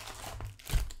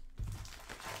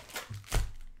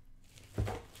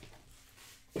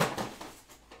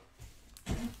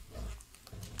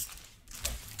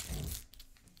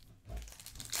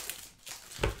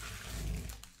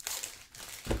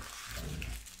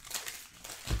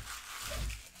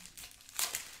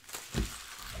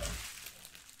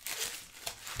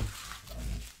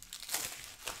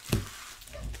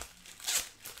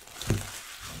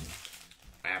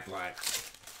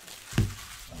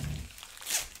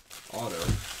 Auto.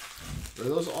 Are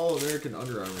those all American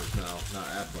Under Armours now, not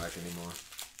Aflac anymore?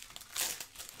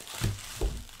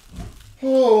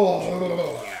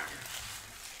 Oh.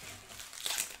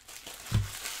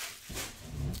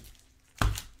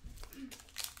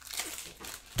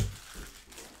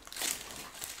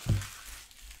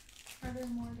 Are there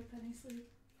more to penny sleeve?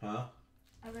 Huh?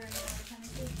 Are there any more to penny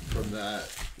sleeve?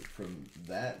 From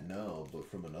that, no, but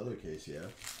from another case, yeah.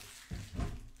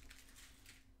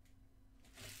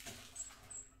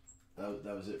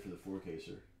 That was it for the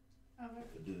 4-caser. Okay.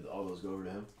 Did all those go over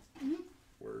to him? Mm-hmm.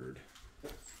 Word.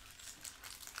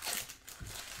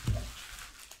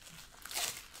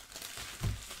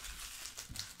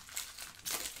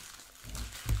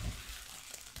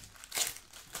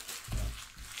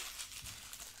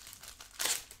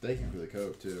 Thank you for the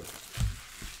Coke, too.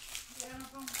 Yeah, no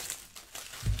problem.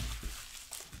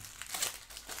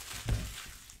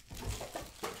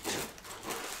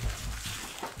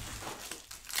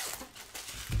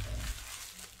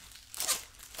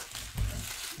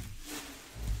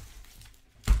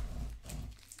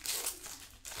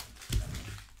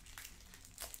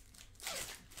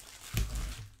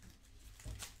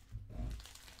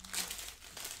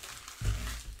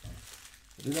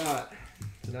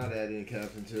 Do not add any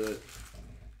captain to it.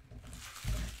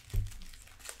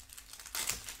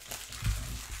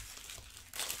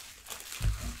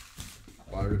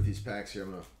 While I rip these packs here,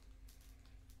 I'm gonna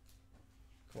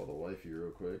call the wifey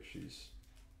real quick. She's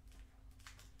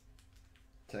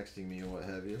texting me and what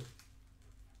have you.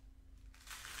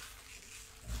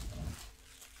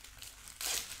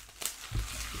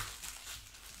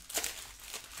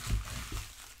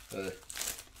 Hey.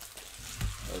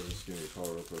 I was just giving you a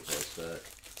call real quick while I stack.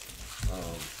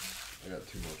 I got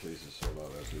 2 more cases sold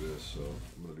out after this, so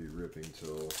I'm going to be ripping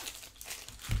till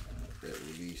at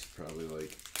least probably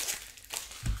like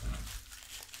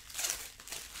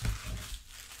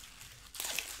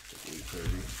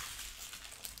 8:30.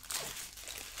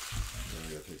 Then I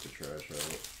got to take the trash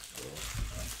out, so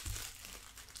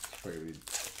it's probably going to be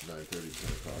 9:30,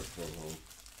 10 o'clock before I'm home.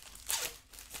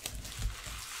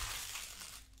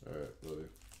 Alright, love you.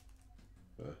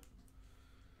 Bye.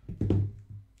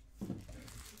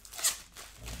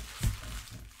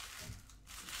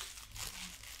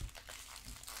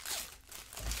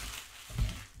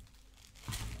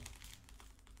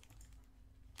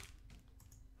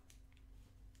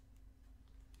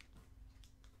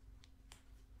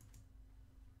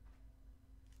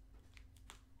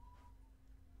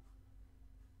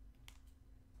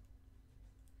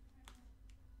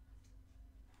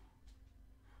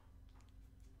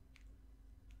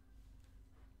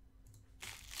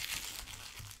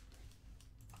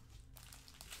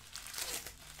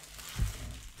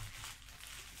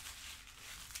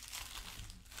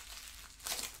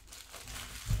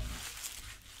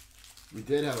 We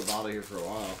did have a bottle here for a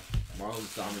while.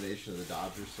 Marlins' domination of the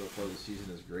Dodgers so far this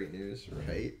season is great news,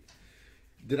 right?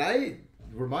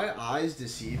 Were my eyes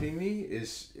deceiving me?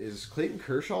 Is Clayton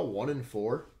Kershaw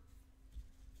 1-4?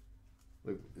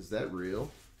 Like, is that real?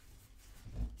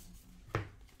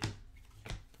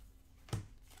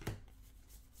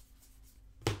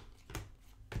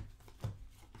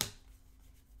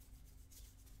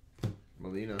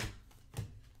 Molina.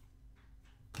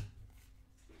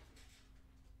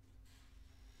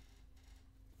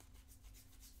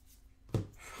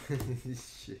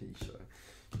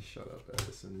 Shut up,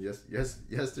 Addison.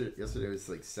 Yesterday was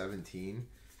like 17.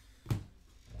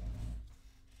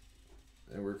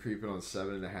 And we're creeping on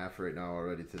 7.5 right now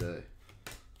already today.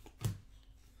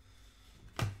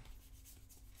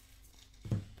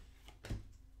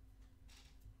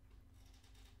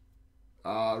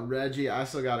 Reggie, I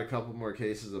still got a couple more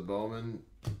cases of Bowman.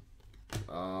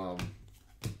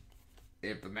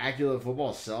 If Immaculate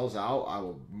Football sells out, I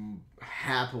will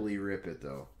happily rip it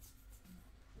though.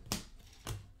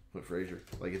 With Frazier.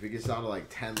 Like if it gets down to like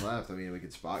 10 left, I mean we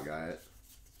could spot guy it.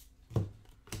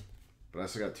 But I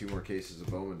still got 2 more cases of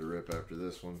Bowman to rip after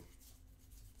this one.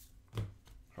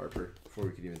 Harper, before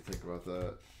we could even think about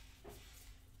that.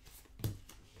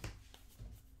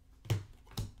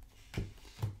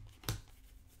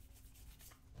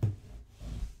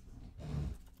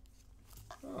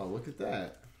 Oh, look at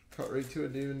that. Cut right to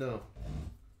it, didn't even know.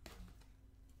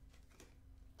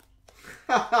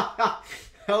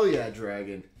 Hell yeah,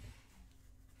 Dragon.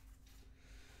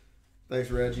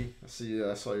 Thanks, Reggie. I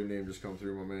saw your name just come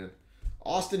through, my man.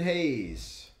 Austin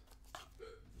Hayes.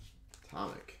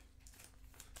 Atomic.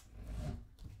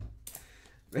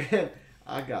 Man,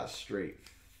 I got straight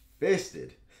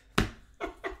fisted.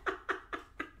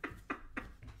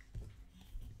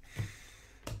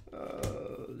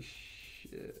 Oh,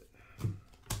 shit.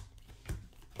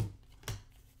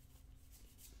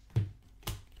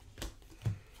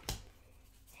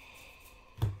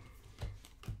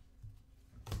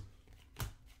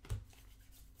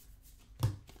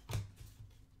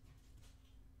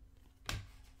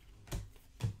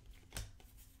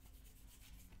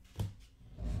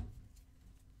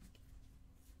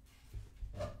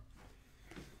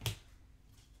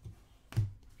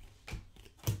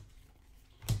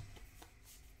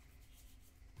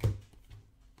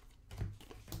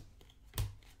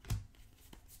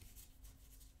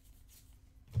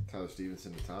 Tyler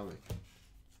Stevenson, Atomic.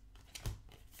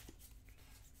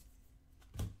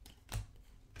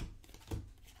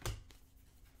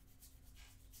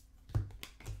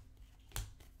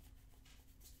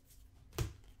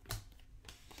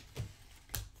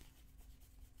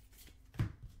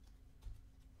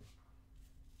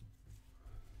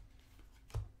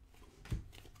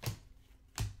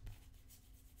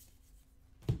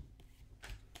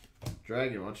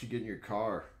 Dragon, why don't you get in your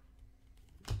car?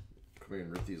 Come here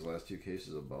and rip these last 2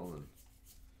 cases of Bowman.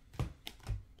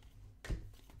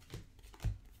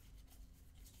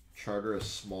 Charter a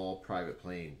small private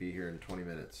plane. Be here in 20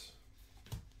 minutes.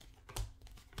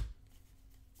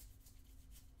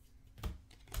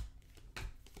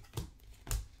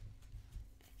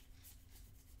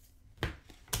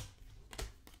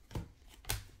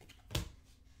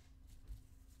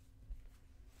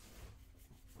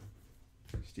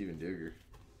 Steven Digger.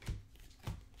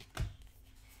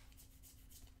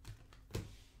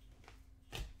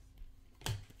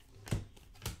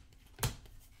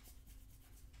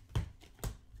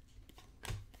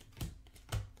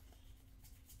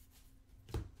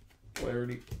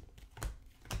 Clarity.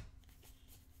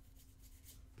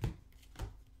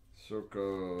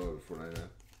 Circa 499.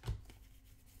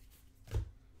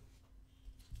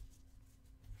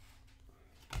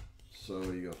 So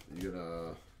you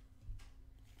gonna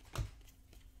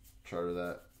charter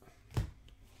that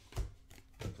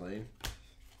plane?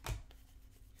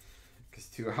 Because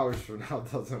 2 hours from now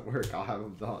doesn't work. I'll have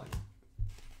them done.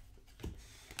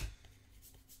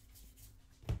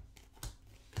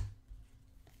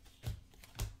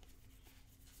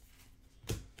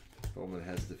 Bowman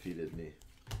has defeated me.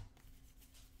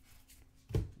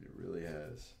 It really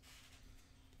has.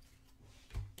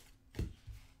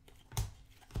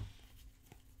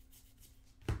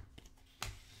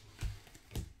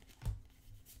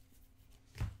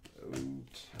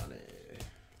 Otani.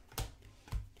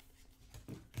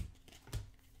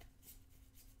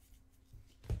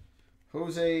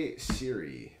 Jose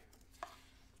Siri.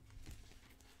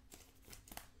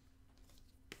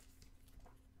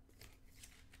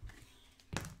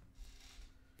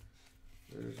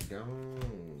 There's gone.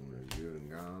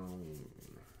 Good gone.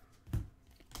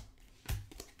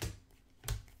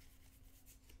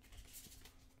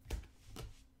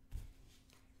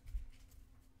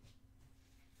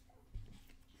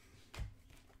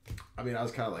 I mean, I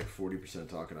was kind of like 40%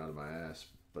 talking out of my ass,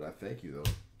 but I thank you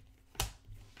though.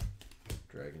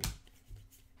 Dragon.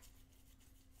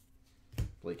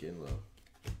 Blake Inlow.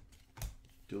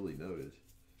 Duly noted.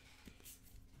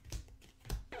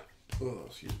 Oh,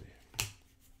 excuse me.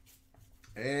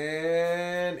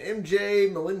 And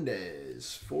MJ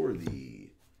Melendez for the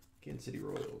Kansas City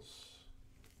Royals.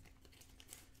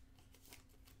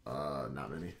 Not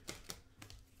many.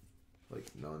 Like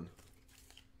none.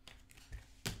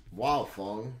 Wow,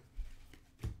 Fong.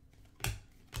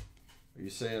 Are you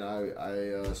saying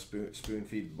I spoon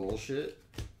feed bullshit?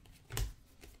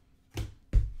 It's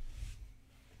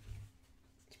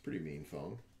pretty mean,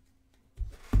 Fong.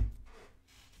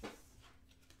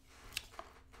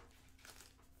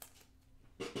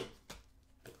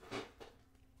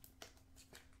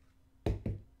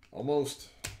 Almost.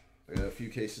 I got a few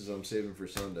cases I'm saving for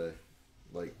Sunday.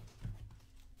 Like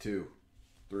 2,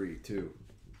 3, 2.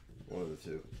 One of the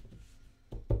two.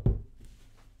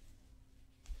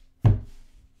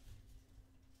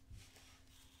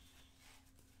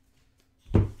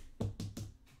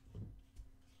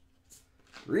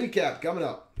 Recap coming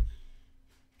up.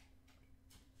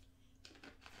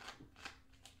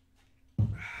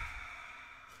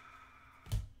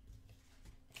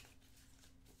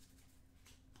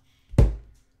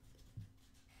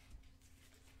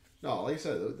 No, like I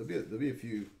said, there'll be a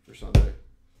few for Sunday.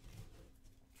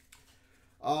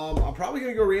 I'm probably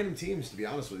gonna go random teams, to be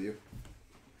honest with you.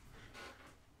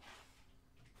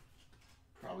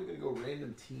 Probably gonna go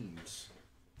random teams.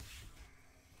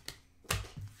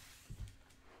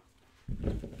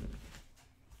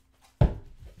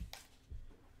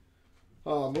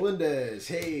 Melendez,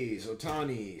 Hayes,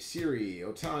 Otani, Siri,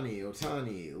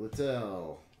 Otani,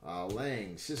 Littell,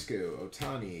 Lang, Cisco,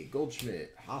 Otani,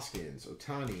 Goldschmidt, Hoskins,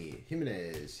 Otani,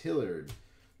 Jimenez, Hillard,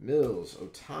 Mills,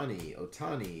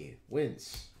 Otani,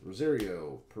 Wentz,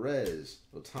 Rosario, Perez,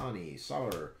 Otani,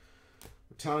 Sauer,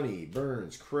 Otani,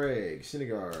 Burns, Craig,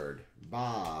 Syndergaard,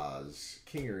 Boz,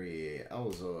 Kingery,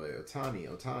 Alzoy,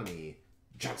 Otani,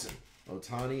 Johnson,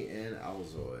 Otani, and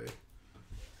Alzoy.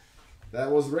 That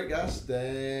was the break, guys.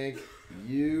 Thank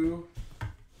you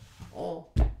all.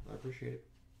 I appreciate it.